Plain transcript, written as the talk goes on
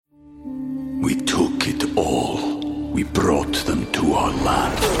We took it all. We brought them to our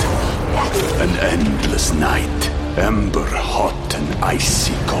land. An endless night, ember hot and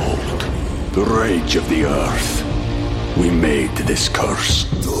icy cold. The rage of the earth. We made this curse.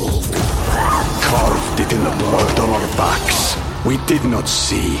 Carved it in the blood on our backs. We did not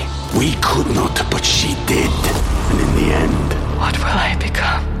see. We could not, but she did. And in the end... What will I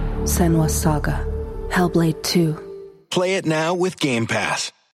become? Senua's Saga. Hellblade 2. Play it now with Game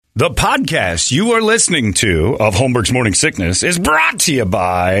Pass. The podcast you are listening to of Holmberg's Morning Sickness is brought to you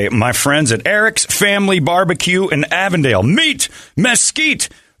by my friends at Eric's Family Barbecue in Avondale. Meet, mesquite,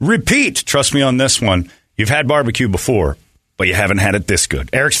 repeat. Trust me on this one. You've had barbecue before, but you haven't had it this good.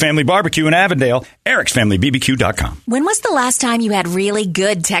 Eric's Family Barbecue in Avondale, ericsfamilybbq.com. When was the last time you had really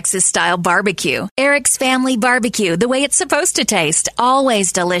good Texas-style barbecue? Eric's Family Barbecue, the way it's supposed to taste.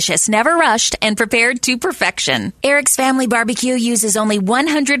 Always delicious, never rushed, and prepared to perfection. Eric's Family Barbecue uses only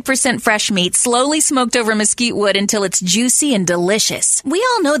 100% fresh meat, slowly smoked over mesquite wood until it's juicy and delicious. We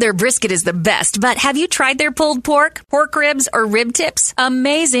all know their brisket is the best, but have you tried their pulled pork, pork ribs, or rib tips?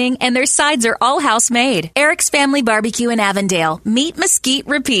 Amazing, and their sides are all house-made. Eric's Family Barbecue in Avondale. Meet, mesquite,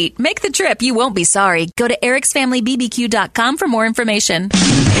 repeat. Make the trip. You won't be sorry. Go to ericsfamilybbq.com for more information.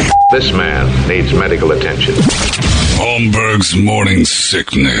 This man needs medical attention. Holmberg's Morning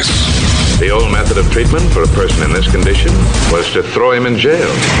Sickness. The old method of treatment for a person in this condition was to throw him in jail.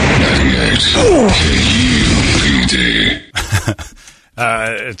 98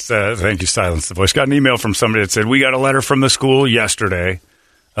 KUPD. Thank you, Silence the Voice. Got an email from somebody that said, we got a letter from the school yesterday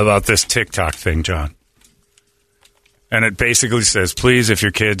about this TikTok thing, John. And it basically says, please, if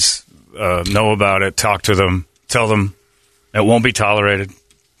your kids know about it, talk to them, tell them it won't be tolerated.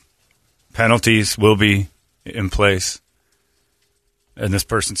 Penalties will be in place. And this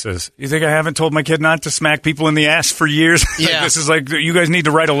person says, you think I haven't told my kid not to smack people in the ass for years? Yeah. This is like, you guys need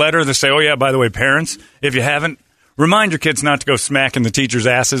to write a letter that say, oh, yeah, by the way, parents, if you haven't, remind your kids not to go smacking the teachers'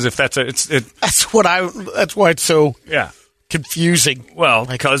 asses if that's That's why it's so confusing. Well,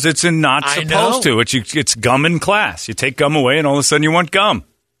 because it's not supposed to. It's gum in class. You take gum away, and all of a sudden you want gum.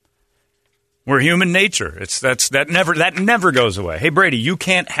 We're human nature. That never goes away. Hey, Brady, you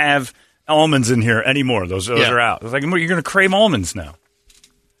can't have almonds in here anymore. Those are out. It's like you're going to crave almonds now.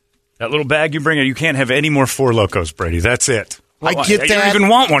 That little bag you bring in, you can't have any more Four Locos, Brady. That's it. I get that. You don't even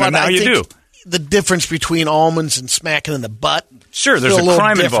want one, and now you do. The difference between almonds and smacking in the butt. Sure, there's a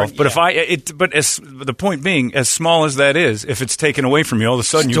crime involved, but yeah. the point being, as small as that is, if it's taken away from you, all of a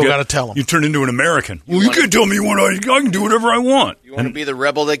sudden you got to tell them. You turn into an American. Well, you can't tell me what I can do whatever I want. You want to be the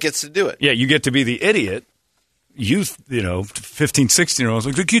rebel that gets to do it. Yeah, you get to be the idiot. Youth, 15, 16-year-olds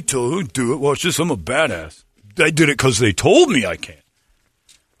like, I can't tell you to do it. Watch this, I'm a badass. I did it because they told me I can't.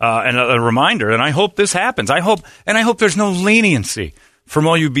 And a reminder, and I hope this happens. I hope there's no leniency from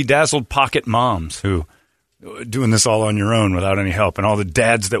all you bedazzled pocket moms who doing this all on your own without any help, and all the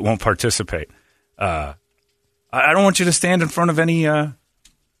dads that won't participate. I don't want you to stand in front of any,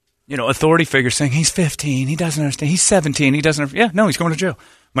 authority figure saying, he's 15, he doesn't understand. He's 17, he doesn't understand. Yeah, no, he's going to jail.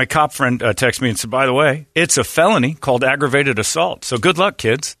 My cop friend texted me and said, by the way, it's a felony called aggravated assault. So good luck,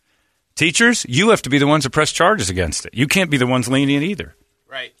 kids. Teachers, you have to be the ones that press charges against it. You can't be the ones lenient either.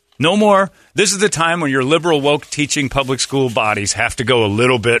 Right. No more. This is the time when your liberal, woke, teaching public school bodies have to go a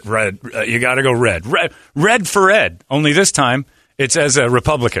little bit red. You got to go red. Red for ed. Only this time, it's as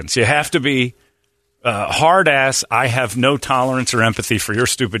Republicans. You have to be hard-ass, I have no tolerance or empathy for your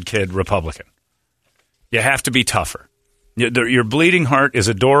stupid kid Republican. You have to be tougher. Your bleeding heart is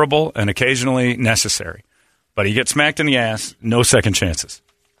adorable and occasionally necessary. But you get smacked in the ass, no second chances.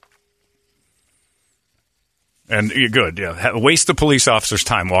 And you're good, yeah. Waste the police officer's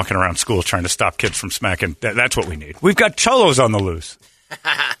time walking around school trying to stop kids from smacking. That's what we need. We've got cholos on the loose.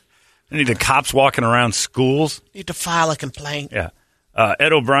 We need the cops walking around schools. Need to file a complaint. Yeah.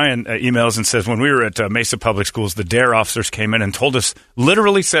 Ed O'Brien emails and says, when we were at Mesa Public Schools, the DARE officers came in and told us,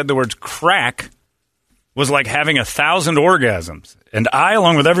 literally said the words crack was like having 1,000 orgasms. And I,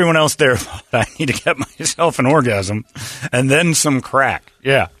 along with everyone else there, thought I need to get myself an orgasm and then some crack.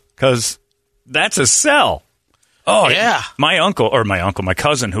 Yeah, because that's a cell. Oh, yeah. My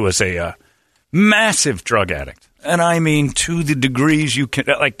cousin, who was a massive drug addict. And I mean, to the degrees you can,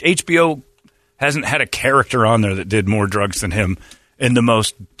 like HBO hasn't had a character on there that did more drugs than him in the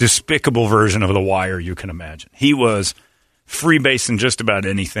most despicable version of The Wire you can imagine. He was freebasing just about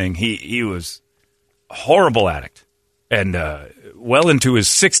anything. He was a horrible addict and well into his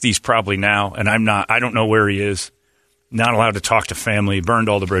 60s probably now. And I don't know where he is. Not allowed to talk to family, burned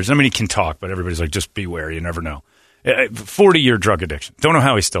all the bridges. I mean, he can talk, but everybody's like, just beware, you never know. 40-year drug addiction. Don't know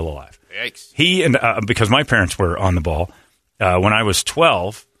how he's still alive. Yikes. He and because my parents were on the ball, when I was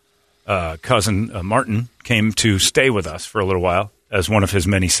 12, cousin Martin came to stay with us for a little while as one of his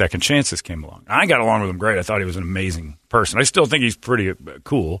many second chances came along. I got along with him great. I thought he was an amazing person. I still think he's pretty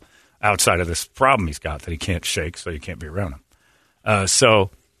cool outside of this problem he's got that he can't shake, so you can't be around him.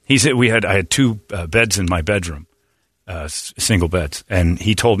 So I had 2 beds in my bedroom, single beds, and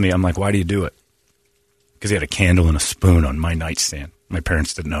he told me, I'm like, why do you do it? Because he had a candle and a spoon on my nightstand. My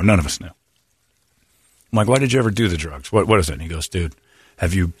parents didn't know. None of us knew. I'm like, why did you ever do the drugs? What is it? And he goes, dude,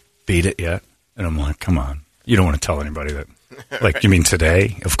 have you beat it yet? And I'm like, come on. You don't want to tell anybody that. Like, you mean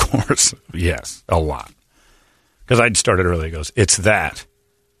today? Of course. Yes, a lot. Because I'd started early. He goes, it's that,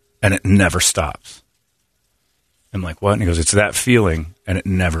 and it never stops. I'm like, what? And he goes, it's that feeling, and it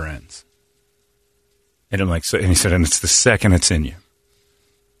never ends. And I'm like, so, and he said, and it's the second it's in you.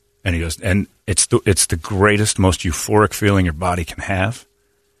 And he goes, and it's the greatest, most euphoric feeling your body can have.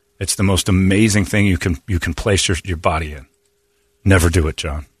 It's the most amazing thing you can place your body in. Never do it,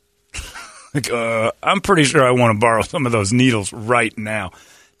 John. Like, I'm pretty sure I want to borrow some of those needles right now.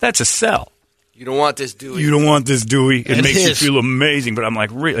 That's a sell. You don't want this, Dewey. You don't want this, Dewey. It makes you feel amazing. But I'm like,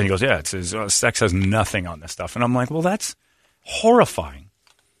 really? And he goes, yeah, it says sex has nothing on this stuff. And I'm like, well, that's horrifying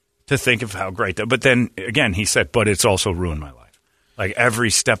to think of how great that. But then, again, he said, but it's also ruined my life. Like, every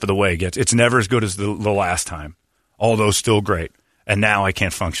step of the way it's never as good as the last time, although still great. And now I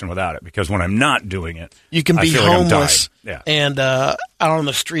can't function without it because when I'm not doing it, you can be homeless and out on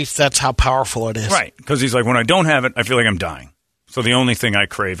the streets. That's how powerful it is. Right. Because he's like, when I don't have it, I feel like I'm dying. So the only thing I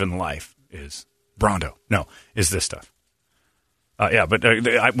crave in life is Brawndo. No, is this stuff. But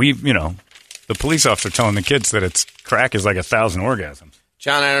the police officer telling the kids that crack is like 1,000 orgasms.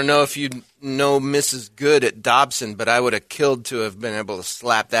 John, I don't know if you know Mrs. Good at Dobson, but I would have killed to have been able to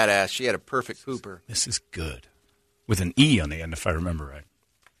slap that ass. She had a perfect pooper. Mrs. Good. With an E on the end, if I remember right.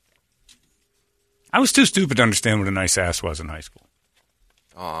 I was too stupid to understand what a nice ass was in high school.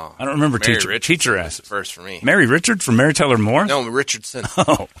 Oh, I don't remember teacher asses. First for me. Mary Richards from Mary Tyler Moore? No, Richardson.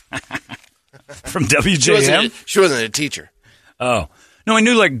 Oh. From WJM? She wasn't a teacher. Oh. No, I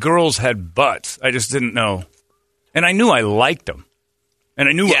knew like girls had butts. I just didn't know. And I knew I liked them. And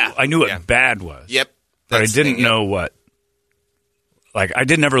I knew what bad was. Yep. But I didn't know what. Like, I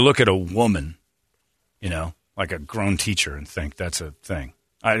didn't ever look at a woman, like a grown teacher and think that's a thing.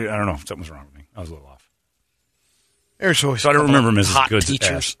 I don't know. Something was wrong with me. I was a little off. So I don't remember Mrs. Good's teachers.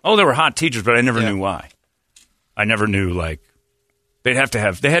 ass. Oh, there were hot teachers, but I never knew why. I never knew, like, they had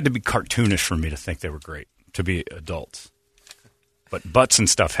to be cartoonish for me to think they were great, to be adults. But butts and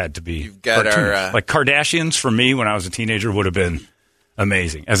stuff had to be You've got cartoonish. Like Kardashians, for me, when I was a teenager, would have been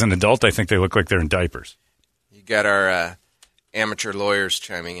amazing. As an adult, I think they look like they're in diapers. You got our amateur lawyers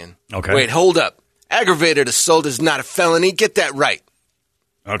chiming in. Okay. Wait, hold up. Aggravated assault is not a felony. Get that right.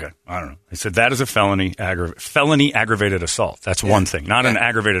 Okay. I don't know. He said that is a felony aggravated assault. That's one thing. Not an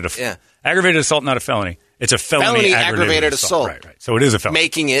aggravated assault. Yeah. Aggravated assault, not a felony. It's a felony aggravated assault. Right. So it is a felony.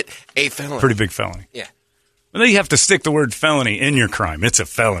 Making it a felony. Pretty big felony. Yeah. Well, then you have to stick the word felony in your crime. It's a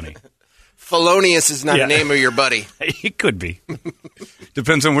felony. Felonious is not the name of your buddy. It could be.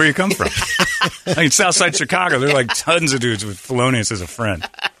 Depends on where you come from. Like Southside Chicago, there are like tons of dudes with Felonious as a friend.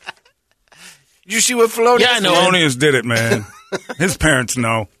 Did you see what Felonious did? Yeah, I know. Felonious did it, man. His parents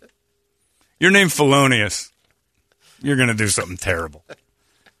know. Your name Felonious. You're going to do something terrible.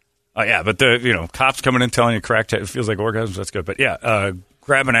 But the cops coming in telling you crack it feels like orgasms. That's good. But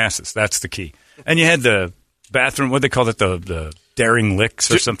grabbing asses. That's the key. And you had the bathroom. What they call it, the daring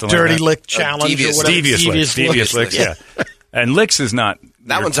licks or something like that. Dirty lick challenge. Devious licks. Yeah. And licks is not.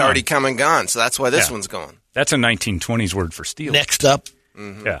 That one's already come and gone. So that's why this one's going. That's a 1920s word for steal. Next up.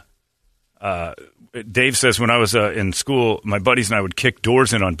 Mm-hmm. Yeah. Dave says, when I was in school, my buddies and I would kick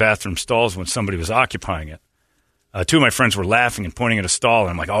doors in on bathroom stalls when somebody was occupying it. 2 of my friends were laughing and pointing at a stall, and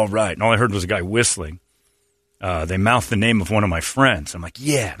I'm like, all right. And all I heard was a guy whistling. They mouthed the name of one of my friends. I'm like,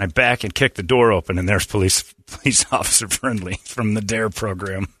 yeah. And I back and kick the door open, and there's police officer Friendly from the DARE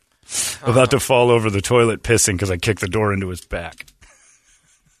program about to fall over the toilet pissing because I kicked the door into his back.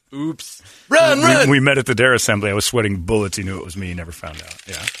 Oops. Run! We met at the DARE assembly. I was sweating bullets. He knew it was me. He never found out.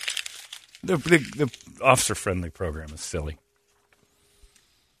 Yeah. The officer-friendly program is silly.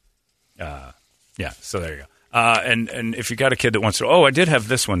 So there you go. And if you got a kid that wants to... Oh, I did have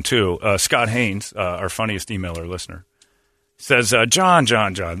this one, too. Scott Haynes, our funniest emailer listener, says, John,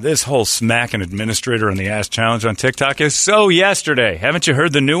 this whole smacking administrator on the ass challenge on TikTok is so yesterday. Haven't you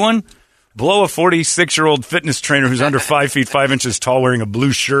heard the new one? Blow a 46-year-old fitness trainer who's under 5 feet 5 inches tall wearing a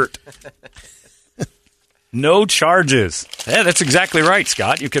blue shirt. No charges. Yeah, that's exactly right,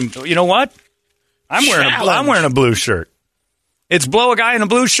 Scott. You know what? I'm wearing a blue shirt. It's blow a guy in a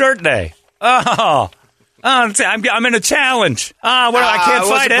blue shirt day. Oh, Oh, I'm in a challenge. I can't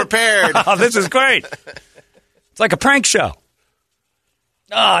fight it. Prepared. Oh, this is great. It's like a prank show.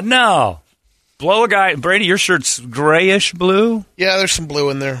 Oh, no. Blow a guy. Brady, your shirt's grayish blue. Yeah, there's some blue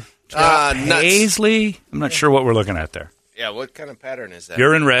in there. Paisley. I'm not sure what we're looking at there. Yeah, what kind of pattern is that?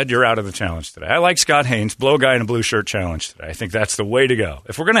 You're in red. You're out of the challenge today. I like Scott Haynes. Blow a guy in a blue shirt challenge today. I think that's the way to go.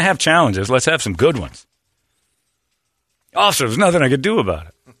 If we're going to have challenges, let's have some good ones. Also, there's nothing I could do about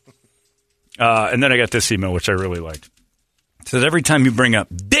it. And then I got this email, which I really liked. It says, every time you bring up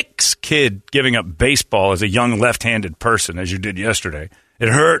Dick's kid giving up baseball as a young left-handed person, as you did yesterday, it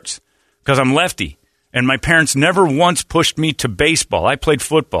hurts because I'm lefty. And my parents never once pushed me to baseball. I played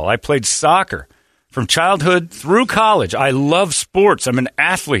football. I played soccer. From childhood through college, I love sports. I'm an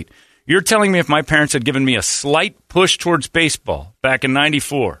athlete. You're telling me if my parents had given me a slight push towards baseball back in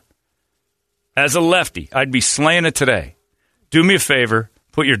 94, as a lefty, I'd be slaying it today. Do me a favor,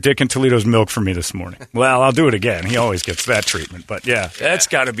 put your dick in Toledo's milk for me this morning. Well, I'll do it again. He always gets that treatment. But, yeah. That's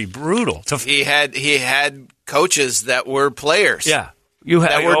got to be brutal. He had coaches that were players. Yeah. You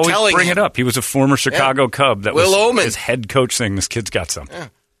always bring it up. He was a former Chicago Cub. That Will was Oman. His head coach saying this kid's got something. Yeah.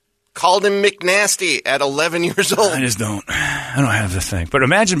 Called him McNasty at 11 years old. I don't have the thing. But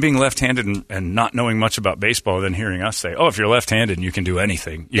imagine being left-handed and not knowing much about baseball, then hearing us say, if you're left-handed and you can do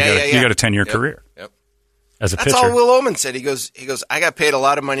anything, you got a 10-year career. Yep. As a pitcher. That's all Will Oman said. He goes, I got paid a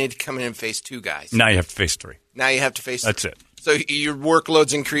lot of money to come in and face 2 guys. Now you have to face 3. Now you have to face That's it. So your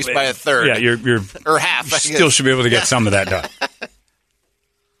workload's increased by a third. Yeah, you're or half. You still should be able to get some of that done.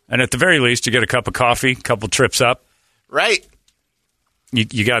 And at the very least, you get a cup of coffee, a couple trips up. Right.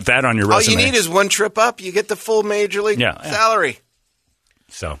 You got that on your resume. All you need is 1 trip up. You get the full major league salary.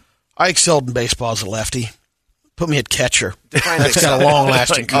 So I excelled in baseball as a lefty. Put me at catcher. That's got a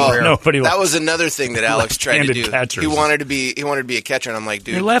long-lasting career. That was another thing that Alex tried to do. Catchers. He wanted to be a catcher, and I'm like,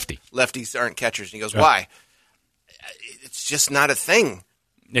 dude, you're lefty. Lefties aren't catchers. And he goes, why? It's just not a thing.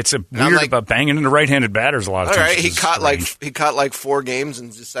 It's weird about banging into right-handed batters a lot of times. All right, he caught like 4 games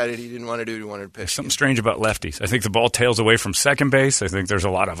and decided he didn't want to do it. He wanted to pitch. There's something strange about lefties. I think the ball tails away from second base. I think there's a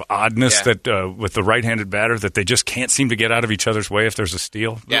lot of oddness that with the right-handed batter that they just can't seem to get out of each other's way if there's a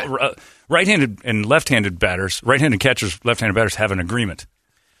steal. Yeah. Right-handed and left-handed batters, right-handed catchers, left-handed batters have an agreement.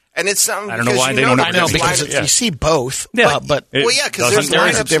 And it's something I don't know why they don't. I know because you see both. Yeah, because there's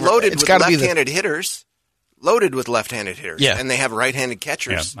lineups loaded with left-handed hitters. Loaded with left-handed hitters, and they have right-handed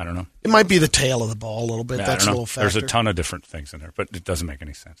catchers. Yeah, I don't know. It might be the tail of the ball a little bit. That's a little factor. There's a ton of different things in there, but it doesn't make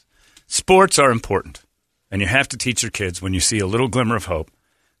any sense. Sports are important, and you have to teach your kids when you see a little glimmer of hope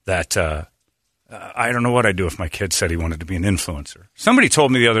that I don't know what I'd do if my kid said he wanted to be an influencer. Somebody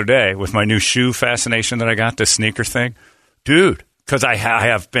told me the other day with my new shoe fascination that I got, this sneaker thing, dude, because I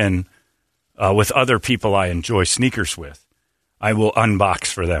have been with other people I enjoy sneakers with. I will unbox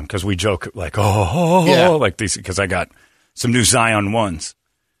for them because we joke like, like these, because I got some new Zion 1s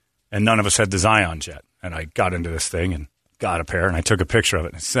and none of us had the Zions yet. And I got into this thing and got a pair and I took a picture of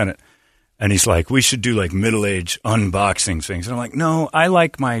it and sent it. And he's like, we should do like middle-age unboxing things. And I'm like, no, I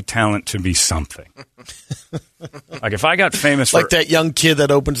like my talent to be something. Like if I got famous like that young kid that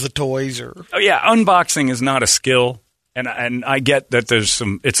opens the toys unboxing is not a skill. And I get that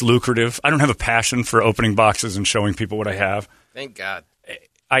it's lucrative. I don't have a passion for opening boxes and showing people what I have. Thank God.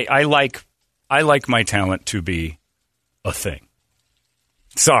 I like my talent to be a thing.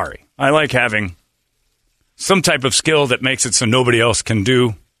 Sorry. I like having some type of skill that makes it so nobody else can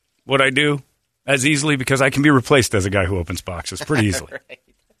do what I do as easily because I can be replaced as a guy who opens boxes pretty easily. Right.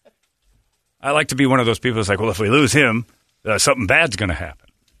 I like to be one of those people that's like, well, if we lose him, something bad's going to happen.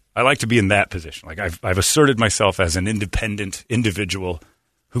 I like to be in that position. Like I've asserted myself as an independent individual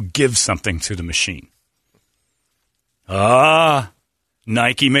who gives something to the machine.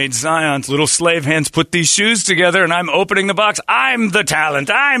 Nike made Zion's. Little slave hands put these shoes together, and I'm opening the box. I'm the talent.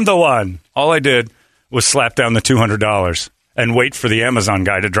 I'm the one. All I did was slap down the $200 and wait for the Amazon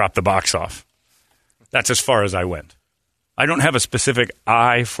guy to drop the box off. That's as far as I went. I don't have a specific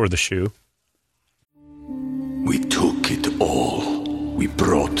eye for the shoe. We took it all. We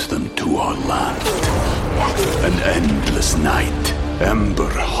brought them to our land. An endless night, ember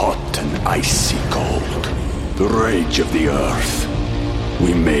hot and icy cold. The rage of the earth.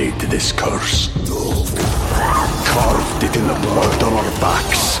 We made this curse. Carved it in the blood on our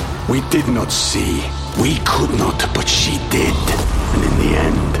backs. We did not see. We could not, but she did. And in the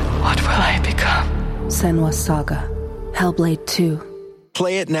end... What will I become? Senua's Saga. Hellblade 2.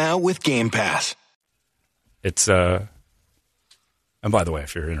 Play it now with Game Pass. It's, and by the way,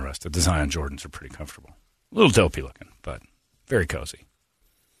 if you're interested, the Zion Jordans are pretty comfortable. A little dopey looking, but very cozy.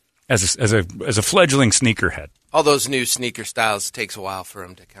 As a fledgling sneakerhead, All those new sneaker styles takes a while for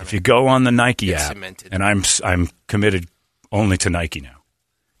them to kind If you go on the Nike get app, cemented. and I'm committed only to Nike now.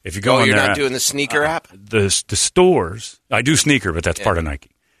 If you go on you're their not app, doing the sneaker app? the stores, I do sneaker, but that's part of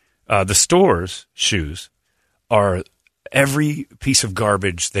Nike. The stores' shoes are every piece of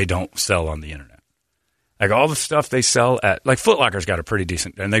garbage they don't sell on the internet. Like all the stuff they sell at, like Foot Locker's got a pretty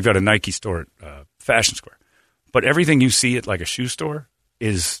decent, and they've got a Nike store at Fashion Square. But everything you see at like a shoe store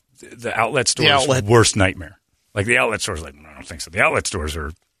is the outlet store's worst nightmare. Like the outlet stores, like I don't think so. The outlet stores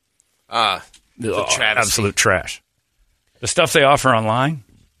are absolute trash. The stuff they offer online,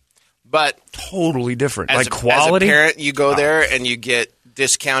 but totally different. As like quality. As a parent, you go there and you get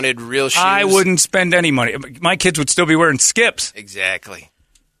discounted real shoes. I wouldn't spend any money. My kids would still be wearing Skips. Exactly.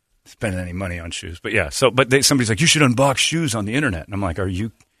 Spending any money on shoes, but yeah. So, but somebody's like, you should unbox shoes on the internet, and I'm like, are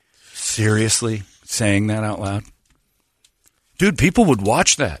you seriously saying that out loud, dude? People would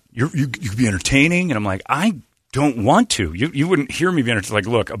watch that. You could be entertaining, and I'm like, I don't want to. You wouldn't hear me be entertaining. Like,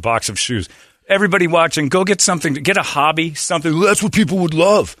 look, a box of shoes. Everybody watching, go get something. Get a hobby, something. That's what people would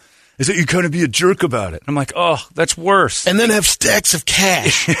love. Is that you kind of be a jerk about it? I'm like, oh, that's worse. And then have stacks of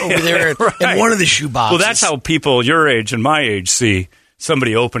cash over there right. in one of the shoe boxes. Well, that's how people your age and my age see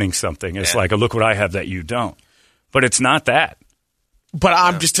somebody opening something. It's like, look what I have that you don't. But it's not that. But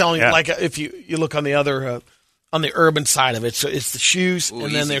I'm just telling you, like, if you look on the other, on the urban side of it, so it's the shoes,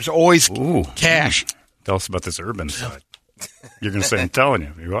 and then there's always cash. Tell us about this urban side. You're going to say, I'm telling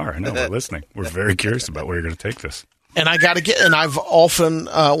you. You are. I know. We're listening. We're very curious about where you're going to take this. And I got to get, and I've often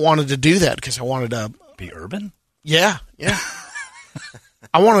wanted to do that because I wanted to be urban. Yeah.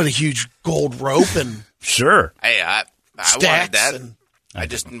 I wanted a huge gold rope and sure. Hey, I wanted that. I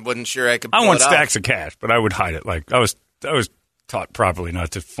just wasn't sure I could. I want stacks off. of cash, but I would hide it. Like I was taught properly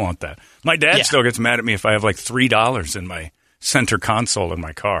not to flaunt that. My dad still gets mad at me if I have like $3 in my center console in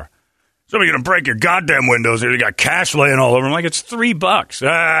my car. Somebody's going to break your goddamn windows here. You got cash laying all over. I'm like, it's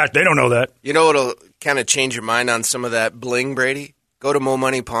 $3. They don't know that. You know what'll kind of change your mind on some of that bling, Brady? Go to Mo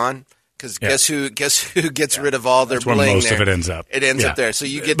Money Pawn. Because guess who gets rid of all their That's bling? Where most there? of it ends up. It ends up there. So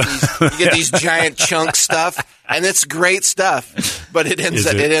you get these giant chunk stuff, and it's great stuff, but it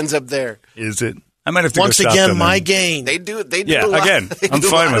ends up there. Is it? I might have to once go shop again them my in. gain. They do. Yeah, a lot, again, I'm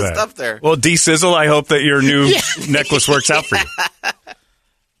fine with that. Stuff there. Well, D-Sizzle, I hope that your new necklace works out for you.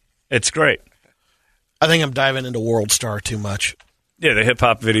 It's great. I think I'm diving into World Star too much. Yeah, the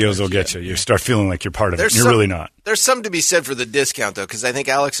hip-hop videos will get you. You start feeling like you're part of it. You're really not. There's something to be said for the discount, though, because I think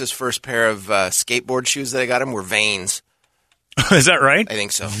Alex's first pair of skateboard shoes that I got him were Vanes. Is that right? I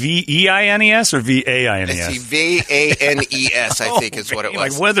think so. V-E-I-N-E-S or V-A-I-N-E-S? V-A-N-E-S, I think is what it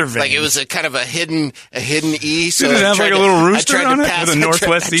was. Like weather vanes. Like it was a kind of a hidden E. So did it have like a little rooster on it with a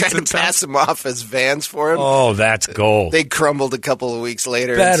Northwest I tried to pass them off as Vans for him. Oh, that's gold. They crumbled a couple of weeks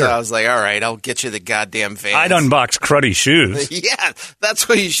later. And so I was like, all right, I'll get you the goddamn Vans. I'd unbox cruddy shoes. Yeah, that's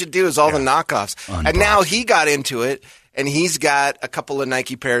what you should do is all the knockoffs. Unbox. And now he got into it, and he's got a couple of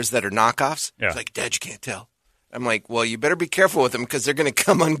Nike pairs that are knockoffs. Yeah. He's like, Dad, you can't tell. I'm like, well, you better be careful with them because they're going to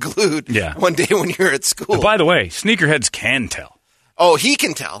come unglued one day when you're at school. But by the way, sneakerheads can tell. Oh, he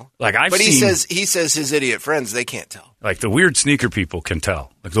can tell. Like but he says his idiot friends, they can't tell. Like the weird sneaker people can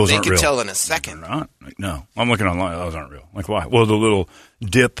tell. Like those aren't real. They can tell in a second. They're not. Like, no, I'm looking online. Those aren't real. Like why? Well, the little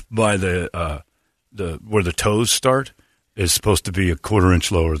dip by the where the toes start is supposed to be a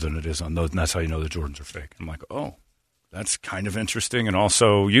quarter-inch lower than it is on those, and that's how you know the Jordans are fake. I'm like, oh, that's kind of interesting. And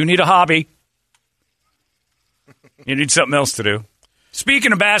also, you need a hobby. You need something else to do.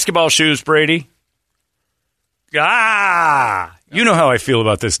 Speaking of basketball shoes, Brady. You know how I feel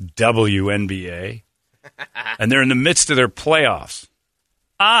about this WNBA. And they're in the midst of their playoffs.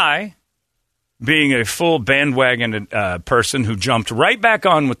 I, being a full bandwagon person who jumped right back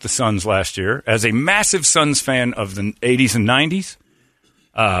on with the Suns last year, as a massive Suns fan of the 80s and 90s,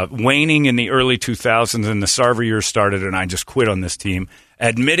 waning in the early 2000s, and the Sarver years started, and I just quit on this team,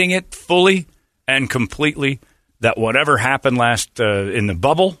 admitting it fully and completely that whatever happened last in the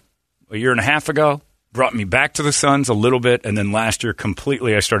bubble a year and a half ago brought me back to the Suns a little bit, and then last year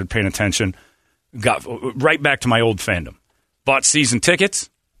completely I started paying attention, got right back to my old fandom. Bought season tickets.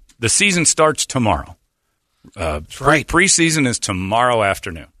 The season starts tomorrow. Right. Preseason is tomorrow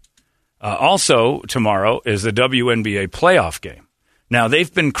afternoon. Also tomorrow is the WNBA playoff game. Now,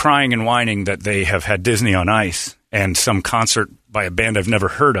 they've been crying and whining that they have had Disney on Ice and some concert by a band I've never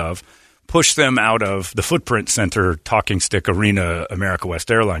heard of push them out of the Footprint Center, Talking Stick Arena, America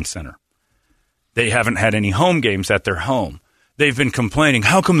West Airlines Center. They haven't had any home games at their home. They've been complaining,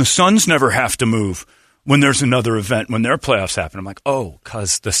 how come the Suns never have to move when there's another event, when their playoffs happen? I'm like, oh,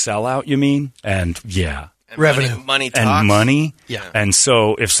 because the sellout, you mean? And, yeah. And revenue. Money talks. And money. Yeah. And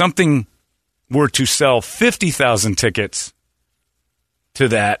so if something were to sell 50,000 tickets to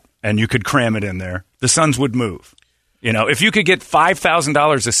that, and you could cram it in there, the Suns would move. You know, if you could get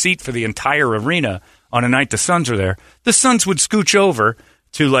 $5,000 a seat for the entire arena on a night the Suns are there, the Suns would scooch over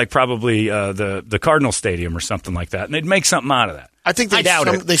to like probably the Cardinal Stadium or something like that, and they'd make something out of that. I think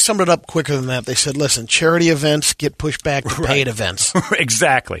they summed it up quicker than that. They said, listen, charity events get pushed back to paid events.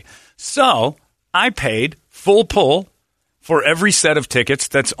 Exactly. So I paid full pull for every set of tickets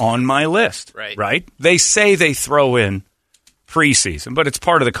that's on my list. Right? They say they throw in preseason, but it's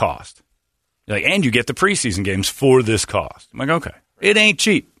part of the cost. Like, and you get the preseason games for this cost. I'm like, okay, it ain't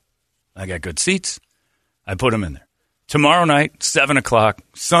cheap. I got good seats. I put them in there. Tomorrow night, 7 o'clock,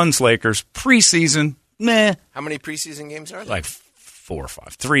 Suns Lakers preseason. Meh. How many preseason games are there? Like 4 or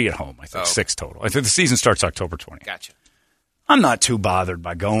 5. 3 at home, I think. 6 total. I think the season starts October 20th. Gotcha. I'm not too bothered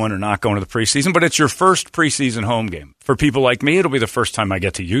by going or not going to the preseason, but it's your first preseason home game. For people like me, it'll be the first time I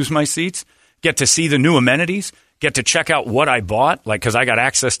get to use my seats, get to see the new amenities, get to check out what I bought, like because I got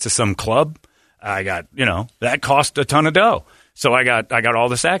access to some club. I got, that cost a ton of dough. So I got all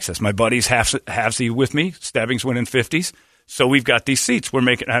this access. My buddy's halfsy with me. Stabbing's winning 50s. So we've got these seats. We're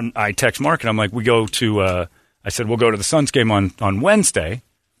making. I text Mark and I'm like, we'll go to the Suns game on Wednesday.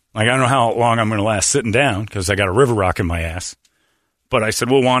 Like, I don't know how long I'm going to last sitting down because I got a River Rock in my ass. But I said,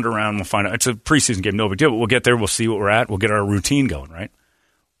 we'll wander around. We'll find out. It's a preseason game. No big deal. But we'll get there. We'll see what we're at. We'll get our routine going, right?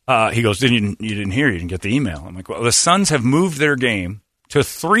 He goes, you didn't hear. You didn't get the email. I'm like, well, the Suns have moved their game to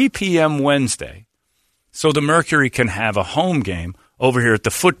 3 p.m. Wednesday so the Mercury can have a home game over here at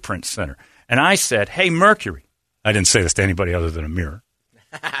the Footprint Center. And I said, hey, Mercury. I didn't say this to anybody other than a mirror.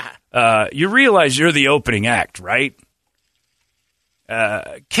 You realize you're the opening act, right?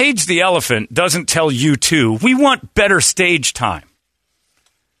 Cage the Elephant doesn't tell U2, we want better stage time.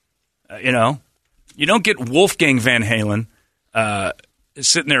 You don't get Wolfgang Van Halen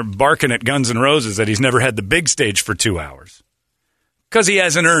sitting there barking at Guns N' Roses that he's never had the big stage for 2 hours because he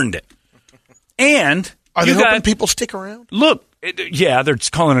hasn't earned it. And are they hoping people stick around? Look, they're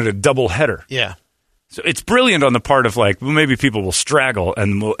calling it a double header. Yeah. So it's brilliant on the part of maybe people will straggle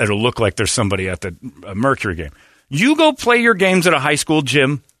and it'll look like there's somebody at the Mercury game. You go play your games at a high school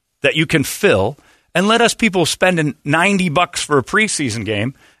gym that you can fill and let us people spending $90 for a preseason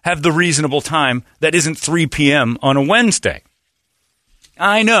game have the reasonable time that isn't 3 p.m. on a Wednesday.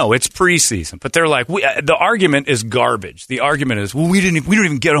 I know it's preseason, but they're like, the argument is garbage. The argument is, well, we don't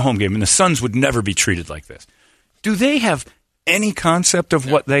even get a home game, and the Suns would never be treated like this. Do they have any concept of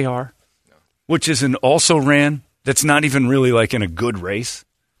what they are? No. Which is an also-ran that's not even really like in a good race?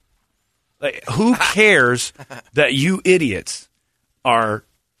 Like, who cares that you idiots are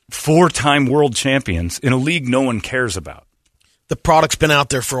 4-time world champions in a league no one cares about? The product's been out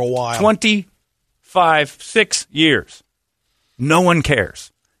there for a while. 6 years. No one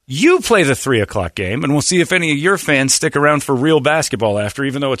cares. You play the 3 o'clock game, and we'll see if any of your fans stick around for real basketball after,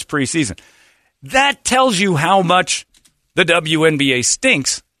 even though it's preseason. That tells you how much the WNBA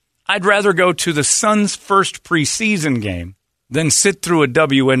stinks. I'd rather go to the Suns' first preseason game than sit through a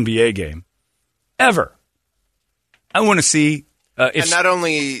WNBA game. Ever. I want to see... and not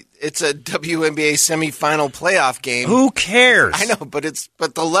only it's a WNBA semifinal playoff game. Who cares? I know, but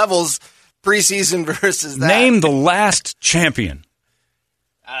the levels... Preseason versus that. Name the last champion.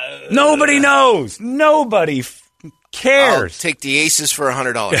 Nobody knows. Nobody cares. I'll take the Aces for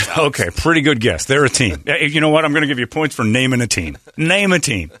 $100. Okay, pretty good guess. They're a team. You know what? I'm going to give you points for naming a team. Name a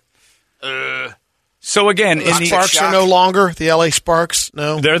team. So again, the Sparks are no longer the LA Sparks.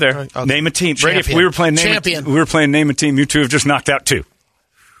 No, they're there. Okay. Name a team. Brady, if we were playing name a team. You two have just knocked out 2.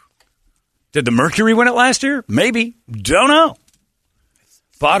 Did the Mercury win it last year? Maybe. Don't know.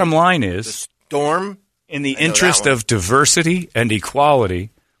 Bottom line is, the Storm. In the interest of diversity and equality,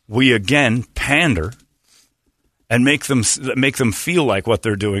 we again pander and make them feel like what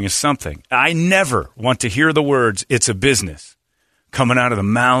they're doing is something. I never want to hear the words "it's a business" coming out of the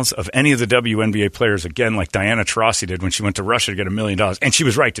mouths of any of the WNBA players again, like Diana Taurasi did when she went to Russia to get $1 million, and she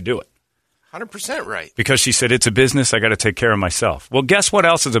was right to do it. 100% right. Because she said, "It's a business. I got to take care of myself." Well, guess what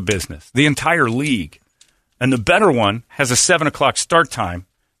else is a business? The entire league, and the better one has a 7 o'clock start time.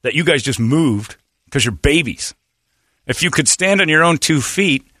 That you guys just moved because you're babies. If you could stand on your own 2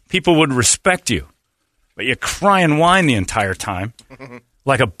 feet, people would respect you. But you cry and whine the entire time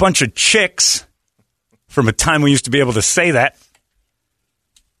like a bunch of chicks from a time we used to be able to say that.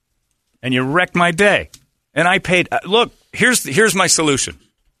 And you wrecked my day. And I paid. Look, here's my solution.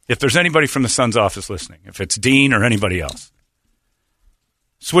 If there's anybody from the Suns office listening, if it's Dean or anybody else,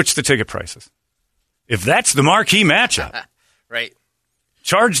 switch the ticket prices. If that's the marquee matchup. Right.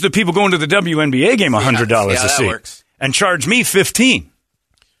 Charge the people going to the WNBA game $100 a seat. Works. And charge me $15.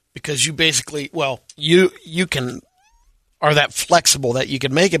 because you basically, you can are that flexible that you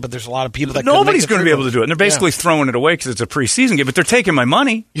can make it, but there's a lot of people that nobody's going to be able to do it. And they're basically throwing it away because it's a preseason game, but they're taking my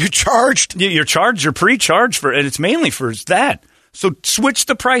money. You're charged. You're charged. You're pre-charged for it. And it's mainly for that. So switch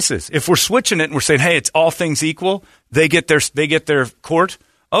the prices. If we're switching it and we're saying, hey, it's all things equal, they get their court.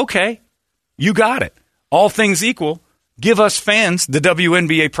 Okay, you got it. All things equal, give us fans the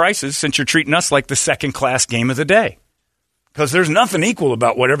WNBA prices since you're treating us like the second-class game of the day. Because there's nothing equal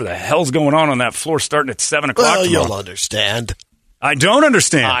about whatever the hell's going on that floor starting at 7 o'clock Well, tomorrow. you'll understand. I don't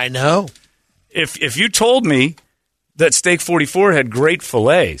understand. I know. If you told me that Steak 44 had great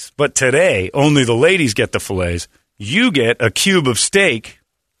fillets, but today only the ladies get the fillets, you get a cube of steak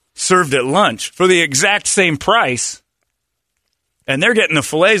served at lunch for the exact same price, and they're getting the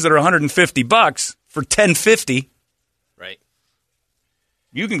fillets that are $150 for $10.50. Right.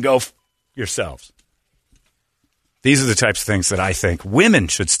 You can go yourselves. These are the types of things that I think women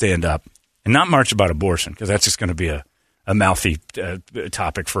should stand up and not march about abortion, because that's just going to be a mouthy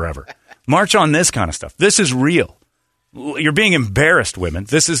topic forever. March on this kind of stuff. This is real. You're being embarrassed, women.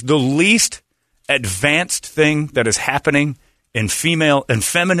 This is the least advanced thing that is happening in female and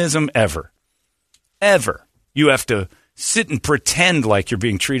feminism ever. Ever. You have to sit and pretend like you're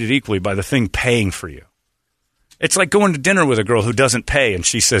being treated equally by the thing paying for you. It's like going to dinner with a girl who doesn't pay, and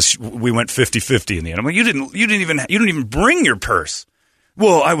she says we went 50-50 in the end. I'm like, you didn't even bring your purse.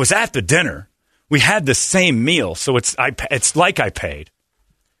 Well, I was at the dinner. We had the same meal, so it's like I paid.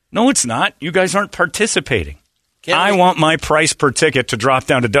 No, it's not. You guys aren't participating. I want my price per ticket to drop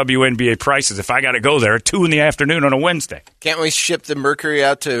down to WNBA prices if I got to go there at 2 p.m. on a Wednesday. Can't we ship the Mercury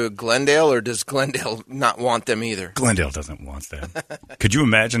out to Glendale, or does Glendale not want them either? Glendale doesn't want them. Could you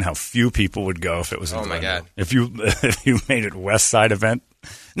imagine how few people would go if it was in Glendale? My God. If you made it West Side event?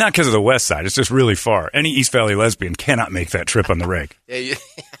 Not because of the West Side. It's just really far. Any East Valley lesbian cannot make that trip on the rig.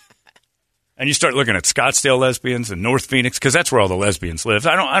 And you start looking at Scottsdale lesbians and North Phoenix, because that's where all the lesbians live.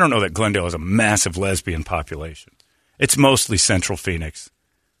 I don't know that Glendale has a massive lesbian population. It's mostly Central Phoenix.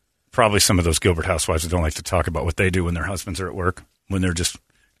 Probably some of those Gilbert housewives that don't like to talk about what they do when their husbands are at work, when they're just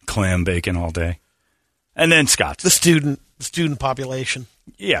clam bacon all day. And then Scottsdale. The student population.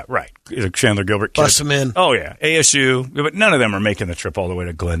 Yeah, right. Chandler Gilbert kids. Bust them in. Oh, yeah. ASU. But none of them are making the trip all the way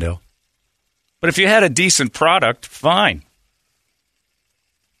to Glendale. But if you had a decent product, fine.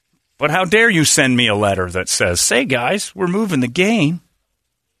 But how dare you send me a letter that says, say, guys, we're moving the game.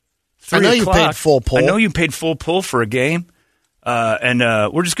 I know you paid full pull. I know you paid full pull for a game. And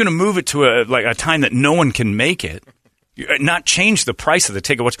we're just going to move it to a time that no one can make it. Not change the price of the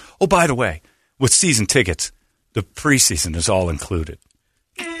ticket. Oh, by the way, with season tickets, the preseason is all included.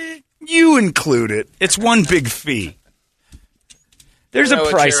 You include it. It's one big fee. There's a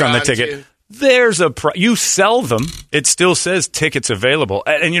price on the ticket. There's a price. You sell them. It still says tickets available.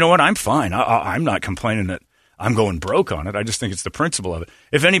 And you know what? I'm fine. I'm not complaining that I'm going broke on it. I just think it's the principle of it.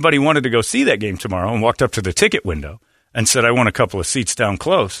 If anybody wanted to go see that game tomorrow and walked up to the ticket window and said, I want a couple of seats down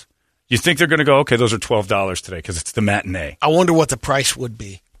close, you think they're going to go, okay, those are $12 today because it's the matinee. I wonder what the price would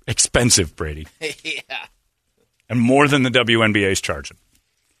be. Expensive, Brady. Yeah. And more than the WNBA is charging.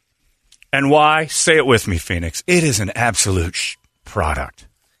 And why? Say it with me, Phoenix. It is an absolute product.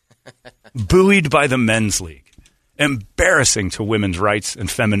 Buoyed by the men's league. Embarrassing to women's rights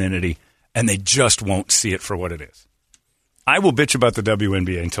and femininity, and they just won't see it for what it is. I will bitch about the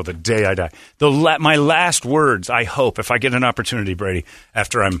WNBA until the day I die. My last words, I hope, if I get an opportunity, Brady,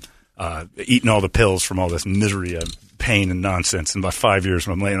 after I'm eating all the pills from all this misery and pain and nonsense, in about 5 years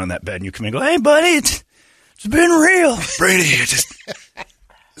when I'm laying on that bed and you come in and go, hey, buddy, it's been real. Brady,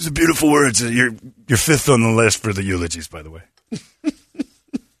 it's a beautiful words. You're fifth on the list for the eulogies, by the way.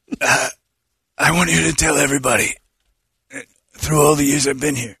 I want you to tell everybody, through all the years I've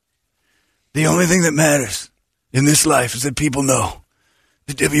been here, the only thing that matters in this life is that people know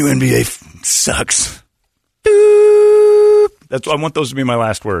the WNBA sucks. I want those to be my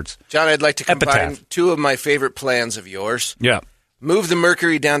last words. John, I'd like to combine Epitaph. two of my favorite plans of yours. Yeah. Move the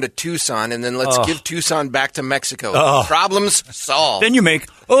Mercury down to Tucson, and then let's give Tucson back to Mexico. Problems solved. Then you make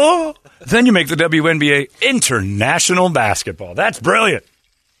the WNBA international basketball. That's brilliant.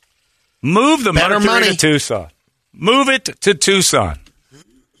 Move the Mercury to Tucson. Move it to Tucson.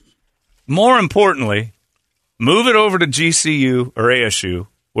 More importantly, move it over to GCU or ASU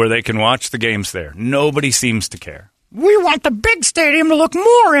where they can watch the games there. Nobody seems to care. We want the big stadium to look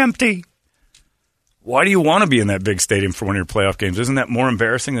more empty. Why do you want to be in that big stadium for one of your playoff games? Isn't that more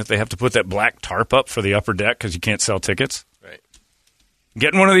embarrassing that they have to put that black tarp up for the upper deck because you can't sell tickets? Right.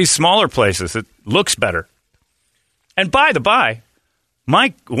 Get in one of these smaller places. It looks better. And by the by,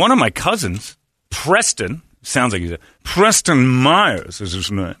 one of my cousins, Preston, Sounds like he's Preston Myers is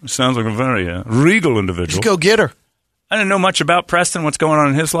his name. Sounds like a very regal individual. Just go get her. I didn't know much about Preston, what's going on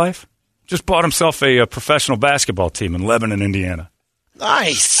in his life. Just bought himself a professional basketball team in Lebanon, Indiana.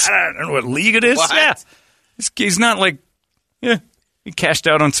 Nice. I don't know what league it is. What? Yeah. He's not like, he cashed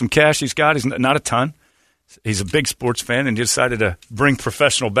out on some cash he's got. He's not a ton. He's a big sports fan and decided to bring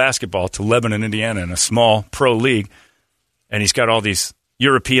professional basketball to Lebanon, Indiana in a small pro league. And he's got all these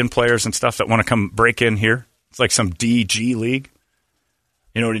European players and stuff that want to come break in here. It's like some DG league.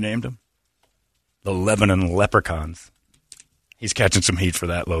 You know what he named them? The Lebanon Leprechauns. He's catching some heat for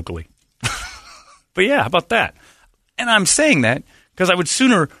that locally. But yeah, how about that? And I'm saying that because I would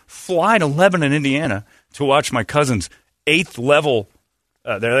sooner fly to Lebanon, Indiana to watch my cousin's 8th level,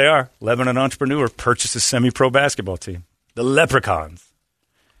 there they are, Lebanon entrepreneur, purchase a semi-pro basketball team. The Leprechauns.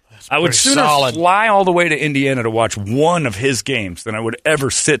 I would sooner fly all the way to Indiana to watch one of his games than I would ever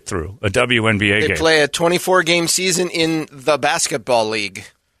sit through a WNBA game. They play a 24-game season in the basketball league.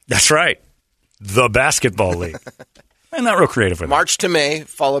 That's right. The basketball league. I'm not real creative with March to May,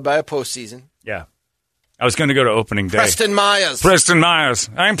 followed by a postseason. Yeah. I was going to go to opening day. Preston Myers. Preston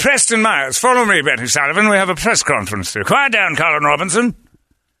Myers. I'm Preston Myers. Follow me, Betty Sullivan. We have a press conference here. Quiet down, Colin Robinson.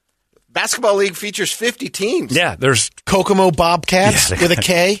 Basketball league features 50 teams. Yeah, there's Kokomo Bobcats with a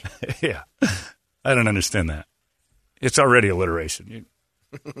K. Yeah. I don't understand that. It's already alliteration.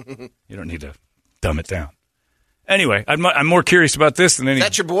 You don't need to dumb it down. Anyway, I'm more curious about this than any. Is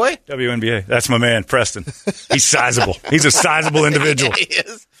that your boy? WNBA. That's my man, Preston. He's sizable. He's a sizable individual. Yeah, he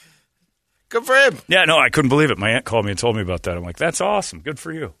is. Good for him. Yeah, no, I couldn't believe it. My aunt called me and told me about that. I'm like, that's awesome. Good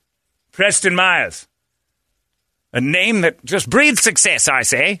for you. Preston Myers. A name that just breeds success, I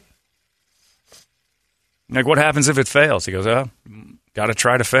say. Like, what happens if it fails? He goes, got to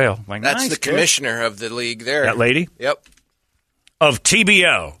try to fail. I'm like, that's nice, the commissioner of the league there. That lady? Yep. Of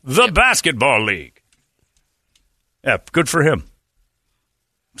TBO, the basketball league. Yeah, good for him.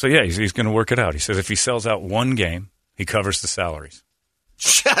 So, yeah, he's going to work it out. He says if he sells out one game, he covers the salaries.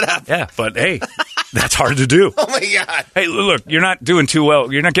 Shut up. Yeah, but hey, that's hard to do. Oh, my God. Hey, look, you're not doing too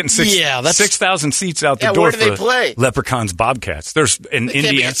well. You're not getting 6,000 seats out the door where do they play? Leprechauns Bobcats. There's in They Indiana.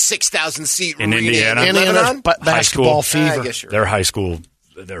 Can't be a 6,000 seat in arena Indiana. Basketball fever. Their high school,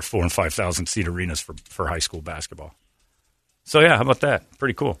 they're 4,000 and 5,000 seat arenas for high school basketball. So, yeah, how about that?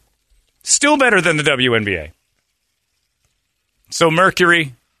 Pretty cool. Still better than the WNBA. So,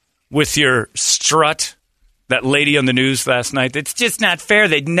 Mercury, with your strut, that lady on the news last night, it's just not fair.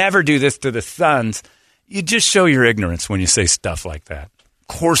 They'd never do this to the Suns. You just show your ignorance when you say stuff like that. Of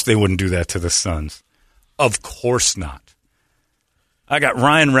course they wouldn't do that to the Suns. Of course not. I got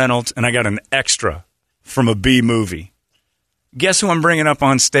Ryan Reynolds, and I got an extra from a B movie. Guess who I'm bringing up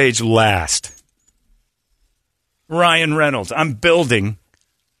on stage last? Ryan Reynolds. I'm building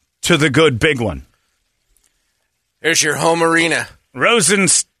to the good big one. There's your home arena.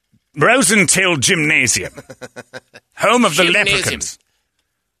 Rosentil Gymnasium. Home of the Leprechauns.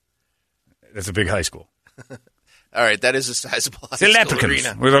 That's a big high school. All right, that is a sizable high the school Leprechauns.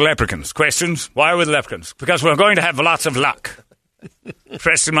 arena. We're the Leprechauns. Questions? Why are we the Leprechauns? Because we're going to have lots of luck.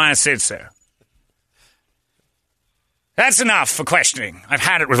 Preston Myers said so. That's enough for questioning. I've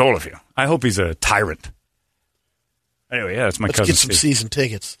had it with all of you. I hope he's a tyrant. Anyway, yeah, that's my cousin. Let's get some season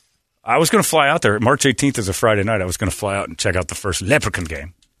tickets. I was going to fly out there. March 18th is a Friday night. I was going to fly out and check out the first Leprechaun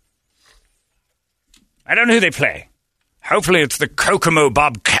game. I don't know who they play. Hopefully it's the Kokomo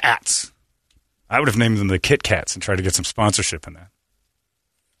Bobcats. I would have named them the Kit Kats and tried to get some sponsorship in that.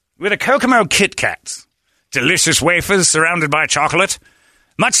 We're the Kokomo Kit Kats. Delicious wafers surrounded by chocolate.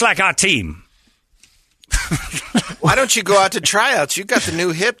 Much like our team. Why don't you go out to tryouts? You got the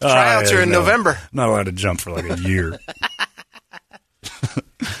new hip. Tryouts are in November. Not allowed to jump for like a year.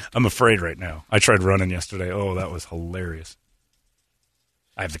 I'm afraid right now. I tried running yesterday. Oh, that was hilarious.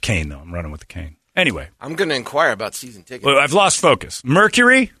 I have the cane, though. I'm running with the cane. Anyway. I'm going to inquire about season tickets. Well, I've lost focus.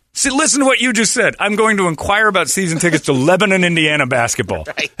 Mercury? See, listen to what you just said. I'm going to inquire about season tickets to Lebanon, Indiana basketball.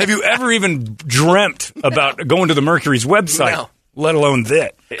 Right. Have you ever even dreamt about going to the Mercury's website? No. Let alone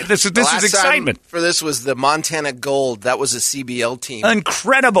that. This is excitement. For this was the Montana Gold. That was a CBL team.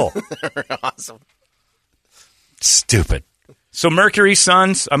 Incredible. Awesome. Stupid. So Mercury,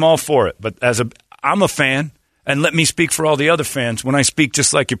 Suns, I'm all for it. But I'm a fan, and let me speak for all the other fans when I speak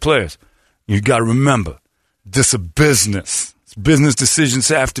just like your players. You got to remember, this is a business. Business decisions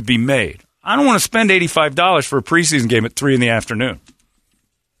have to be made. I don't want to spend $85 for a preseason game at 3 p.m.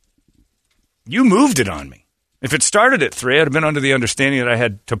 You moved it on me. If it started at 3, I'd have been under the understanding that I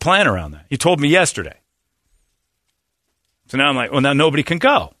had to plan around that. You told me yesterday. So now I'm like, well, now nobody can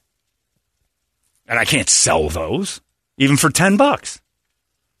go. And I can't sell those, even for $10.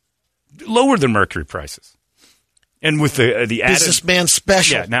 Lower than Mercury prices. And with the added businessman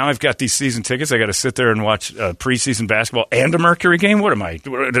special. Yeah, now I've got these season tickets. I got to sit there and watch preseason basketball and a Mercury game. What am I?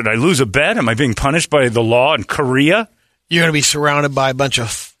 Did I lose a bet? Am I being punished by the law in Korea? You're going to be surrounded by a bunch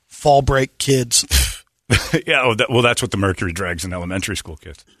of fall break kids. Yeah, that's what the Mercury drags in elementary school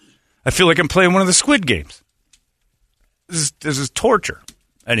kids. I feel like I'm playing one of the Squid Games. This is torture.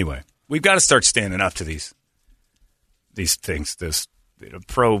 Anyway, we've got to start standing up to these things. This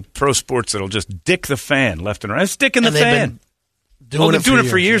pro sports that'll just dick the fan left and right. It's dicking the fan. They're doing it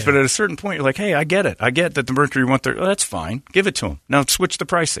for years, but at a certain point, you're like, hey, I get it. I get that the Mercury want their. Oh, that's fine. Give it to them. Now switch the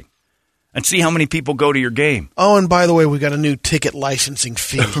pricing and see how many people go to your game. Oh, and by the way, we got a new ticket licensing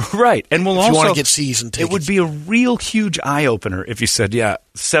fee. Right, and we'll also you want to get season tickets. It would be a real huge eye opener if you said, yeah,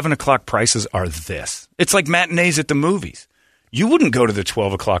 7 o'clock prices are this. It's like matinees at the movies. You wouldn't go to the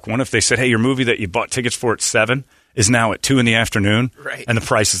 12 o'clock one if they said, hey, your movie that you bought tickets for at 7 is now at 2 in the afternoon, right, and the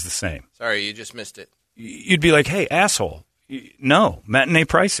price is the same. Sorry, you just missed it. You'd be like, hey, asshole. No, matinee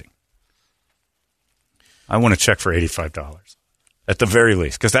pricing. I want to check for $85 at the very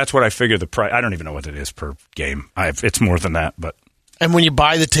least, because that's what I figure the price. I don't even know what it is per game. It's more than that, but. And when you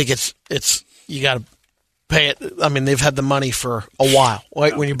buy the tickets, you got to pay it. I mean, they've had the money for a while.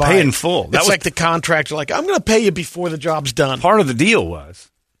 Right? When you buy pay it in full. It's like the contract. You're like, I'm going to pay you before the job's done. Part of the deal was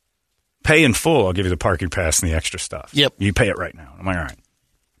pay in full. I'll give you the parking pass and the extra stuff. Yep. You pay it right now. I'm like, all right.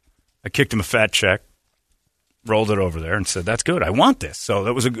 I kicked him a fat check, rolled it over there, and said, that's good. I want this. So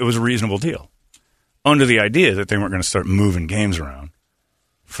it was a reasonable deal. Under the idea that they weren't going to start moving games around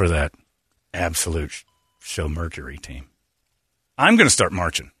for that absolute show Mercury team. I'm going to start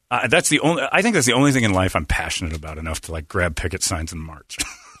marching. I think that's the only thing in life I'm passionate about enough to like grab picket signs and march.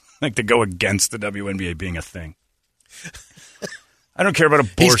 Like to go against the WNBA being a thing. I don't care about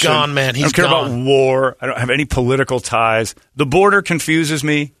abortion. He's gone, man. I don't care about war. I don't have any political ties. The border confuses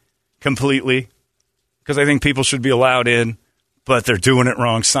me completely because I think people should be allowed in, but they're doing it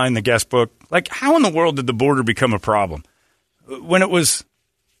wrong. Sign the guest book. Like, how in the world did the border become a problem?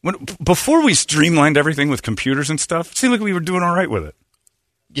 Before we streamlined everything with computers and stuff, it seemed like we were doing all right with it.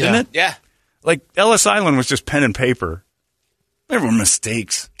 Yeah. Didn't it? Yeah. Like, Ellis Island was just pen and paper. There were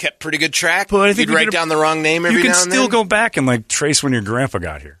mistakes. Kept pretty good track. But I think you'd write down the wrong name every now and then. You can still go back and, like, trace when your grandpa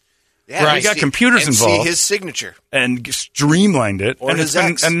got here. Yeah, right. We got computers involved. See his signature. And streamlined it. Or and his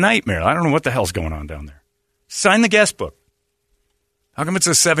it's been a nightmare. I don't know what the hell's going on down there. Sign the guest book. How come it's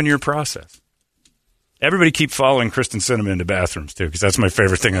a 7-year process? Everybody keep following Kristen Sinema into bathrooms, too, because that's my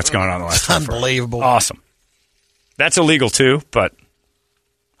favorite thing that's gone on the last time. Unbelievable. Awesome. That's illegal, too, but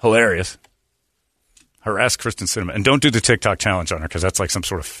hilarious. Harass Kristen Sinema. And don't do the TikTok challenge on her, because that's like some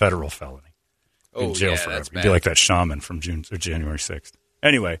sort of federal felony. In jail forever. You'd be like that shaman from January 6th.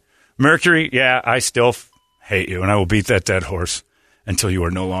 Anyway, Mercury, yeah, I still hate you, and I will beat that dead horse until you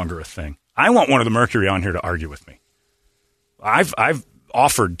are no longer a thing. I want one of the Mercury on here to argue with me. I've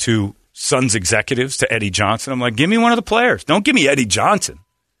offered to Suns executives, to Eddie Johnson. I'm like, give me one of the players. Don't give me Eddie Johnson,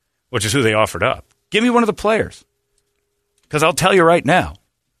 which is who they offered up. Give me one of the players. Because I'll tell you right now,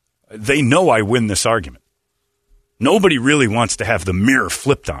 they know I win this argument. Nobody really wants to have the mirror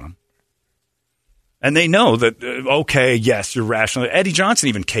flipped on them. And they know that, okay, yes, you're rational. Eddie Johnson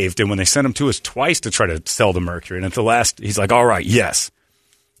even caved in when they sent him to us twice to try to sell the Mercury. And at the last, he's like, all right, yes,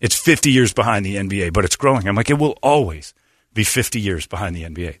 it's 50 years behind the NBA, but it's growing. I'm like, it will always be 50 years behind the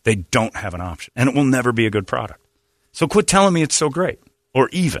NBA. They don't have an option, and it will never be a good product. So quit telling me it's so great, or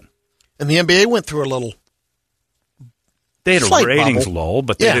even. And the NBA went through a little. They had a ratings bubble. lull,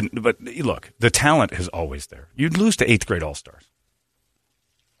 but they didn't. But look, the talent is always there. You'd lose to 8th grade All-Stars.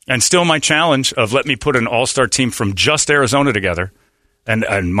 And still my challenge of let me put an All-Star team from just Arizona together,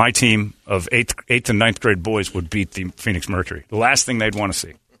 and my team of 8th and 9th grade boys would beat the Phoenix Mercury. The last thing they'd want to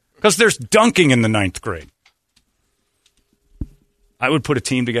see. Because there's dunking in the 9th grade. I would put a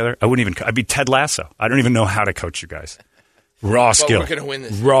team together. I'd be Ted Lasso. I don't even know how to coach you guys. Raw skill. We're going to win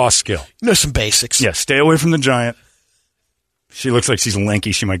this. Raw skill. You know some basics. Yeah, stay away from the giant. She looks like she's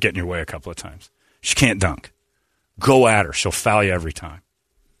lanky. She might get in your way a couple of times. She can't dunk. Go at her. She'll foul you every time.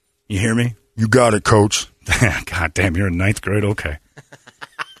 You hear me? You got it, coach. God damn, you're in 9th grade? Okay.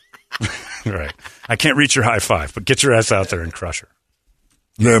 Right. I can't reach your high five, but get your ass out there and crush her.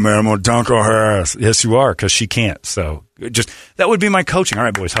 Yeah, man, I'm going to dunk on her ass. Yes, you are, because she can't. So that would be my coaching. All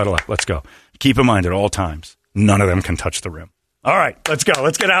right, boys, huddle up. Let's go. Keep in mind at all times, none of them can touch the rim. All right, let's go.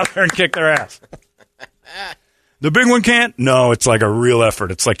 Let's get out there and kick their ass. The big one can't? No, it's like a real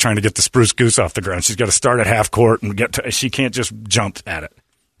effort. It's like trying to get the spruce goose off the ground. She's got to start at half court and she can't just jump at it.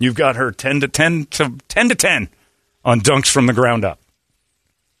 You've got her 10 to 10 on dunks from the ground up.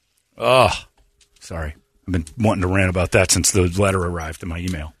 Oh, sorry. I've been wanting to rant about that since the letter arrived in my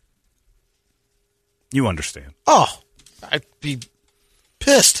email. You understand. Oh, I'd be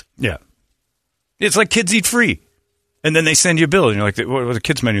pissed. Yeah. It's like kids eat free. And then they send you a bill, and you're like, what the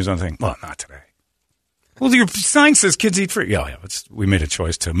kids' menu's on the thing? Well, not today. Well, your sign says kids eat free. Yeah. We made a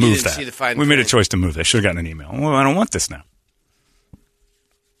choice to move that. See the fine we made a print. choice to move that. Should have gotten an email. Well, I don't want this now.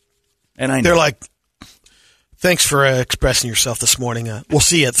 And I know. They're like, thanks for expressing yourself this morning. We'll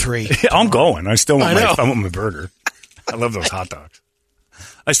see you at 3. I'm going. I still want I want my burger. I love those hot dogs.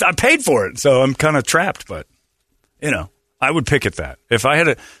 I paid for it, so I'm kind of trapped. But, I would pick at that. If I had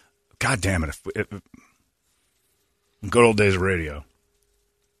a... God damn it. If good old days of radio,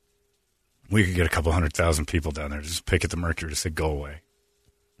 we could get a couple 100,000 people down there to just pick at the Mercury to say, go away.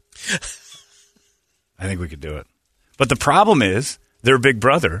 I think we could do it. But the problem is, their big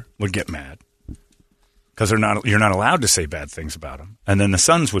brother would get mad because you're not allowed to say bad things about them. And then the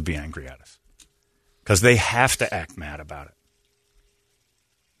Suns would be angry at us because they have to act mad about it.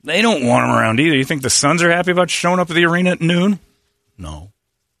 They don't want them around either. You think the Suns are happy about showing up at the arena at noon? No.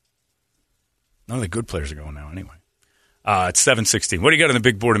 None of the good players are going now anyway. It's 7:16. What do you got on the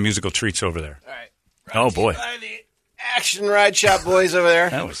big board of musical treats over there? All right. Oh, boy. The Action Ride Shop boys over there.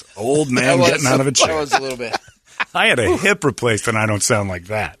 That was old man getting out of a chair. That was a little bit. I had a hip replaced, and I don't sound like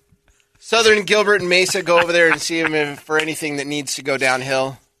that. Southern Gilbert and Mesa, go over there and see them for anything that needs to go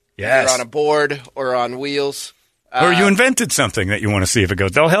downhill. Yes. Either on a board or on wheels. Or you invented something that you want to see if it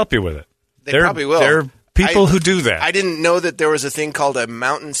goes. They'll help you with it. They probably will. There are people who do that. I didn't know that there was a thing called a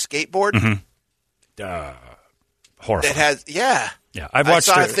mountain skateboard. Horrifying. That has, yeah. I've watched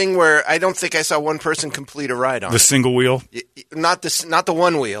I saw a thing where I don't think I saw one person complete a ride on the single wheel. Not the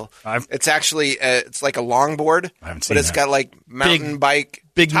one wheel. It's actually it's like a longboard. I haven't seen but it's got like mountain bike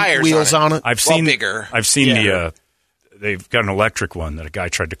big tires wheels on it. I've seen bigger. I've seen they've got an electric one that a guy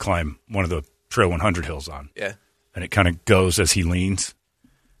tried to climb one of the Trail 100 hills on. Yeah. And it kind of goes as he leans.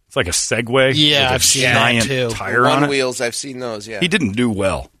 It's like a Segway. Yeah, with I've a seen giant that too. tire on One it. wheels, I've seen those, yeah. He didn't do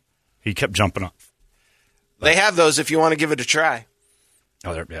well. He kept jumping off. They have those if you want to give it a try.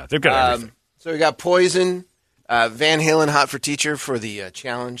 Oh, they've got everything. So we got Poison, Van Halen, Hot for Teacher for the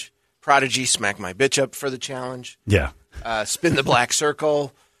challenge. Prodigy, Smack My Bitch Up for the challenge. Yeah. Spin the Black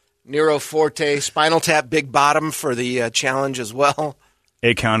Circle. Nero Forte, Spinal Tap, Big Bottom for the challenge as well.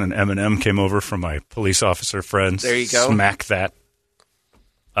 Akon and Eminem came over from my police officer friends. There you go. Smack that.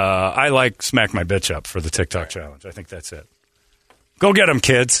 I like Smack My Bitch Up for the TikTok challenge. I think that's it. Go get them,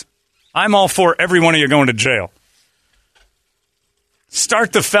 kids. I'm all for every one of you going to jail.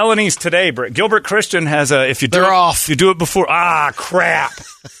 Start the felonies today, Britt. Gilbert Christian has a... They're off. If you do it before... crap.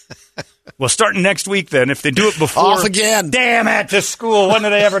 Well, starting next week then. If they do it before... Off again. Damn it, to school. When do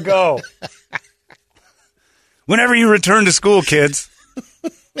they ever go? Whenever you return to school, kids.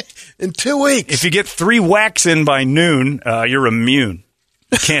 In 2 weeks. If you get 3 whacks in by noon, you're immune.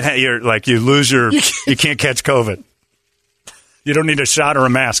 You can't. You lose your. You can't catch COVID. You don't need a shot or a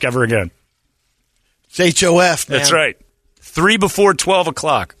mask ever again. It's HOF, man. That's right. 3 before 12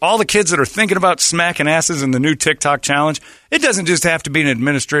 o'clock. All the kids that are thinking about smacking asses in the new TikTok challenge, it doesn't just have to be an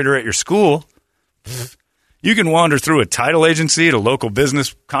administrator at your school. You can wander through a title agency at a local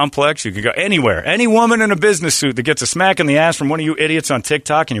business complex. You can go anywhere. Any woman in a business suit that gets a smack in the ass from one of you idiots on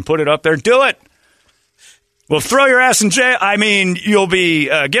TikTok and you put it up there, do it. We'll throw your ass in jail. I mean, you'll be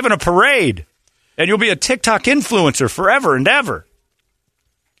given a parade, and you'll be a TikTok influencer forever and ever.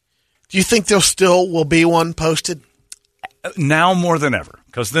 Do you think there still will be one posted? Now more than ever,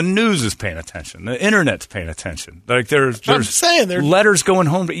 because the news is paying attention. The Internet's paying attention. Like there's letters going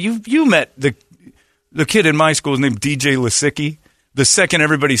home. You met the kid in my school is named DJ Lisicki. The second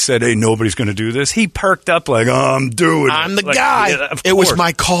everybody said, hey, nobody's going to do this, he perked up like, I'm doing it. I'm the guy. Yeah, it was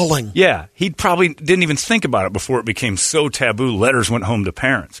my calling. Yeah. He probably didn't even think about it before it became so taboo. Letters went home to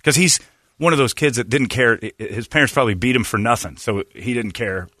parents. Because he's one of those kids that didn't care. His parents probably beat him for nothing, so he didn't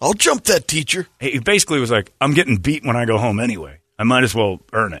care. I'll jump that teacher. He basically was like, I'm getting beat when I go home anyway. I might as well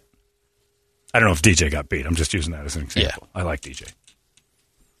earn it. I don't know if DJ got beat. I'm just using that as an example. Yeah. I like DJ.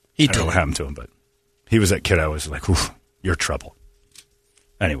 I don't know what happened to him, but he was that kid I was like, oof, you're trouble.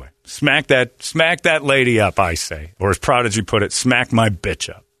 Anyway, smack that lady up, I say. Or as Prodigy put it, smack my bitch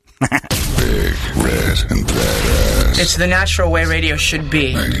up. Big, red, and badass. It's the natural way radio should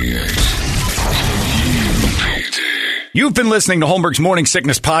be. 98. You've been listening to Holmberg's Morning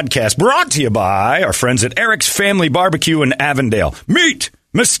Sickness Podcast, brought to you by our friends at Eric's Family Barbecue in Avondale. Meet,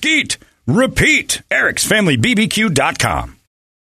 mesquite, repeat. Eric'sFamilyBBQ.com.